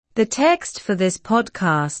The text for this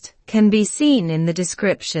podcast can be seen in the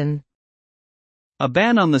description. A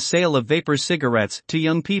ban on the sale of vapor cigarettes to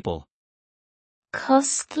young people.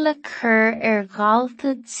 Cosc le cur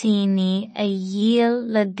galta tíní a díal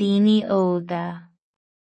le daoine óga.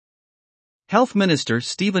 Health Minister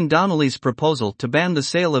Stephen Donnelly's proposal to ban the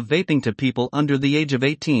sale of vaping to people under the age of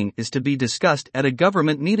 18 is to be discussed at a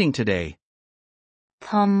government meeting today.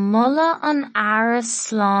 Tá mulla an ara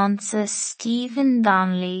sláinte Stephen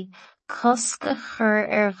Donnelly cosc a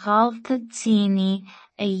chur galta tíní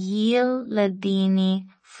a díal le daoine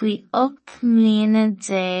faoi 8 mbliana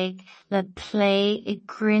déag le plé I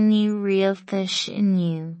gcruinniú rialtais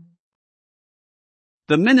inniu.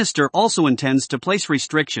 The minister also intends to place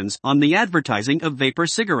restrictions on the advertising of vapor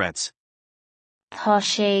cigarettes. Tá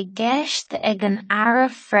sé gceist ag an ara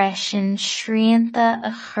freisin srianta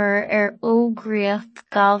a chur ógreacht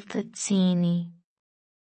galta tíní.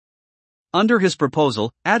 Under his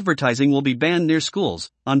proposal, advertising will be banned near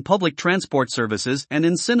schools, on public transport services and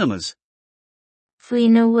in cinemas. Faoi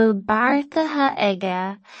na bhfuil beartaithe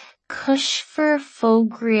aige, cuisfear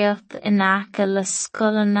fógraíocht in aice le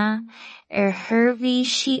scoileanna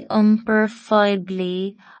thuirbhísí iompar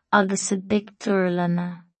fhadhblí agus a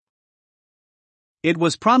bictiúrlanna. It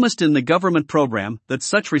was promised in the government program that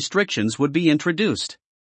such restrictions would be introduced.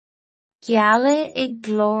 Gealla ag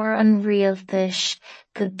glór an rialtais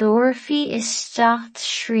go dtabharfaí isteach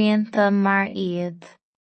srianta mar iad.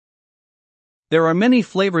 There are many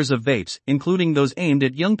flavors of vapes, including those aimed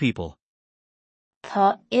at young people.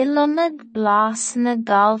 Tá ilomad blásanna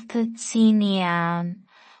galta tíní ann,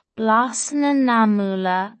 blásanna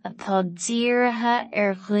námúla atá dírithe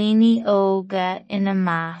dhaoine óga ina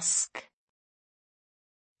measc.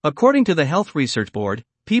 According to the Health Research Board,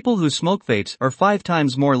 people who smoke vapes are 5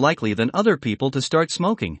 times more likely than other people to start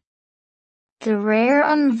smoking. De réir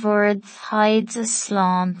an bhord thaid a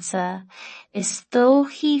sláinte, is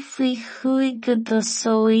dóichí faoi chuaigh go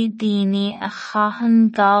dosóidh daoine a chaitheann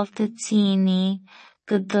galta tíní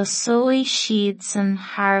go dosóidh siad san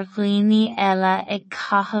thar-dhaoine eile ag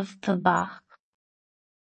caitheamh tabhac.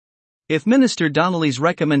 If Minister Donnelly's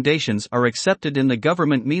recommendations are accepted in the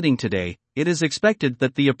government meeting today, it is expected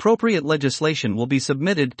that the appropriate legislation will be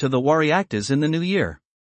submitted to the Oireachtas in the new year.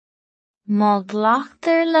 Má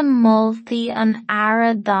ghlaachtar le moltaí an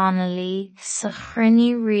ara Donnelly sa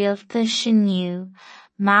chruinniú rialtais inniu,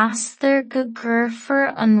 meastar go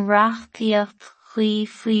gcuirfear an reachtaíocht chuí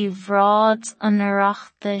faoi bhrád an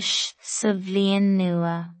Oireachtas sa bhliain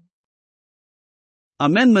nua.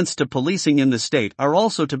 Amendments to policing in the state are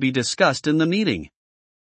also to be discussed in the meeting.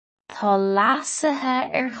 Tá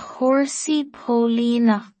leasaithe chomharsaí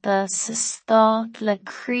póilíneachta sa stát le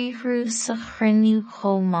críochrú sa chruinniú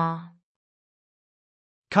chomh.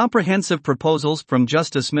 Comprehensive proposals from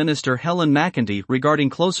Justice Minister Helen McEntee regarding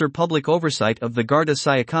closer public oversight of the Garda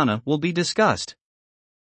Síochána will be discussed.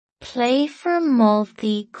 Pléifear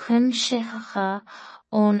moltaí cuimsitheacha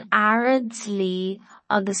ón Ara Dlí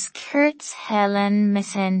agus cuirt Helen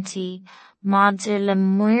McEntee maidir le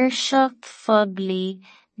muirseacht phoblaí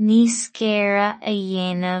níos géire a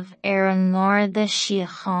dhéanamh an Garda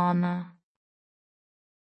Síochána.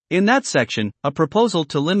 In that section, a proposal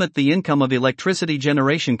to limit the income of electricity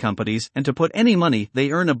generation companies and to put any money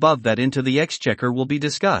they earn above that into the exchequer will be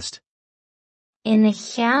discussed. Ina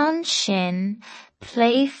cheann sin,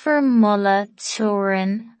 pléifear mulla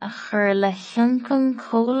teorann a chur le tionchar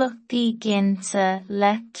comhlachtaí ginnte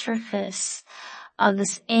leictreachas,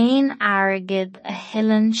 agus aon airgid a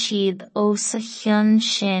thuileann siad ó sa cheann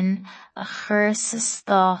sin a chur sa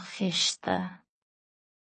stáithiste.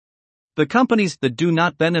 The companies that do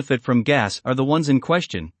not benefit from gas are the ones in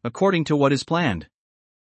question, according to what is planned.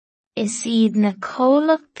 Is iad na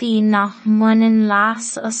comhlachtaí nach mbaineann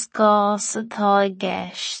leas as gás atá i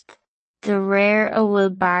gceist, de réir a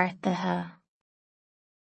bhfuil beartaithe.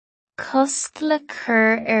 Cosc le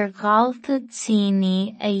cur galta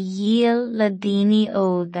tíní a díal le daoine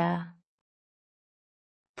óga.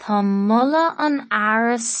 Tá mulla an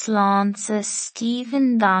ara sláinte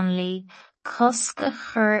Stephen Donnelly cosc a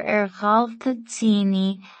chur galta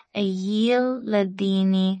tíní a díal le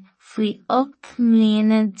daoine faoi 8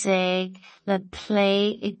 mbliana déag le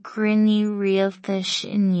plé I gcruinniú rialtais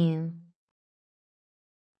inniu.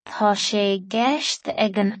 Tá sé gceist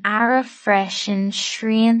ag an ara freisin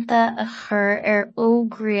srianta a chur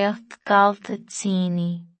ógreacht galta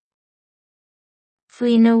tíní.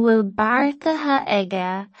 Faoi na bhfuil beartaithe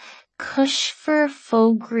aige, cuisfear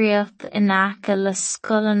fógraíocht in aice le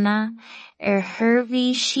scoileanna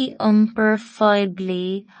thuirbhísí iompar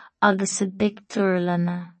fhadhblí agus a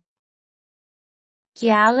bictiúrlanna.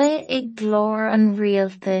 Gealla I glór an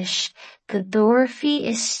rialtais, go dtabharfaí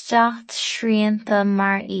isteach srianta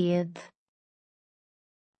mar iad.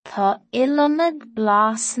 Tá ilionad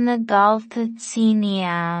blásanna galta tíní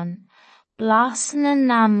ann, blásanna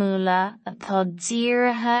namúla atá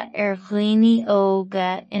dírithe dhaoine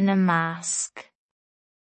óga ina measc.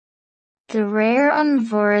 De réir an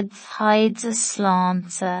bhord thaid a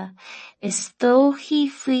sláinte, is dóichí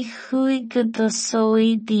faoi chuaigh go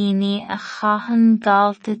dosóidh daoine a chaitheann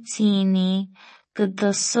galta tíní go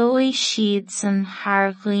dosóidh siad san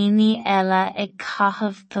hairghloiní eile ag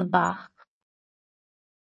caitheamh tobac.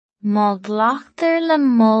 Má ghlaachtar le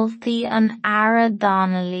moltaí an Ara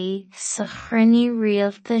Donnelly sa chruinní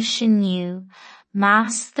rialtais inniu,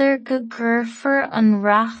 meastar go gcuirfear an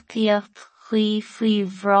reachtaíocht chuí faoi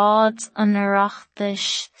bhrád an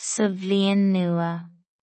oireachtais sa bhliain nua.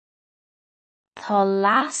 Tá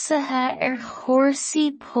leasaithe chomharsaí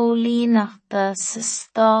póilíneachta sa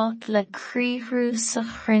stát le críthrú sa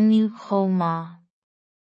chruinniú chomh.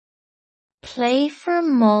 Pléifear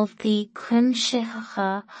moltaí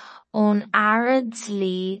cuimsitheacha ón Ara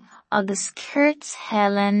Dlí agus Kurt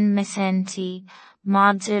Helen Mithentí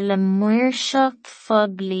maidir le muirseacht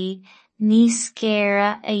phoblaí níos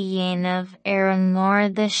géire a dhéanamh an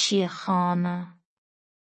ngorda síochána.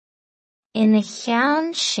 Ina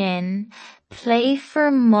cheann sin,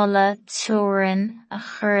 pléifear moladh teorainn a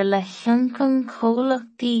chur le tionchar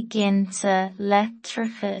comhlachtaí ginnte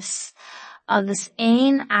leictreachais agus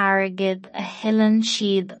éin airgid a thuileann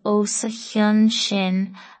siad ó sa chionn sin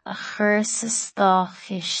a chur sa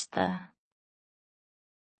stáchiste.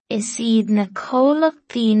 Is iad na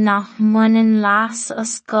comhlachtaí nach mbaineann leas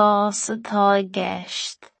as gás atá i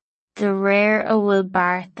gceist, de réir a bhfuil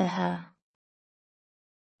beartaithe.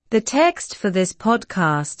 The text for this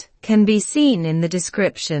podcast can be seen in the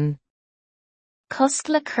description. Cosc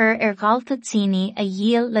le cur galta tíní a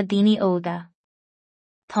díal le daoine óga.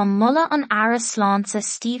 Tá moladh an Ara Sláinte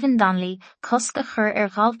Stephen Donnelly cosc a chur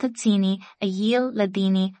galta tíní a díal le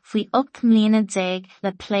daoine faoi 8 mbliana déag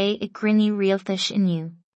le plé I gcruinní rialtais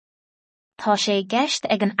inniu. Tá sé gceist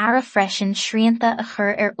ag an Ara freisin srianta a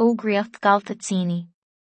chur ógriacht galta tíní.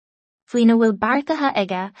 Faoina bhfuil beartaithe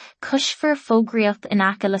aige, cuisfear fógraíocht in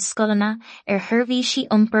aice le scoileanna thuirmhísí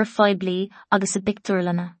iompar fhoiblí agus a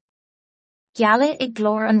bictiúrlanna. Gealla I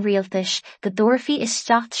glór an rialtais go dtabharfaí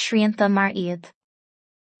isteach srianta mar iad.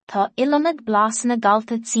 Tá ilionad blásanna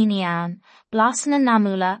galta tíní ann, blásanna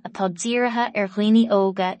namúla atá dírithe dhaoine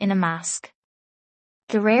óga ina measc.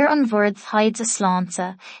 De réir an bhord thaid a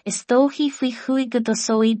sláinte, is dóichí faoi chuaigh go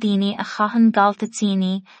dosóidh daoine a chaitheann galta tíní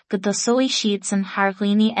go dosóidh siad san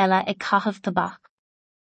hairghloiní eile ag caitheamh tobac.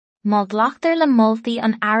 Má ghlaachtar le moltaí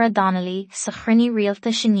an Ara Donnelly sa chruinní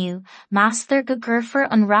rialtais inniu, meastar go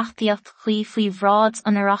gcuirfear an reachtaíocht chuí faoi bhrád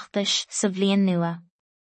an oireachtais sa bhliain nua.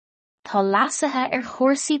 Tá leasaithe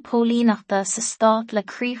chomharsaí póilíneachta sa stát le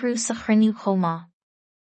críthrú sa chruinniú chomh.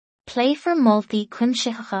 Pléifear moltaí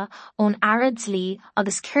cuimsitheacha ón Ara Dlí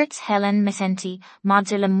agus Kurt Helen Mithentí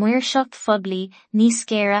maidir le muirseacht phoblaí níos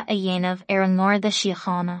géire a dhéanamh an ngorda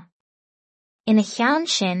síochána. Ina cheann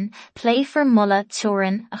sin, pléifear moladh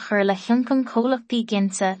teorainn a chur le tionchar comhlachtaí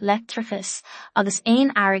ginnte leictreachais agus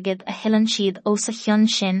éin airgid a thuileann siad ó sa chionn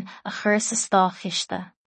sin a chur sa stáchiste.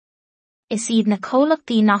 Is iad na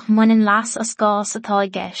comhlachtaí nach mbaineann leas as gás atá i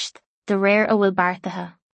gceist, de réir a bhfuil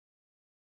beartaithe.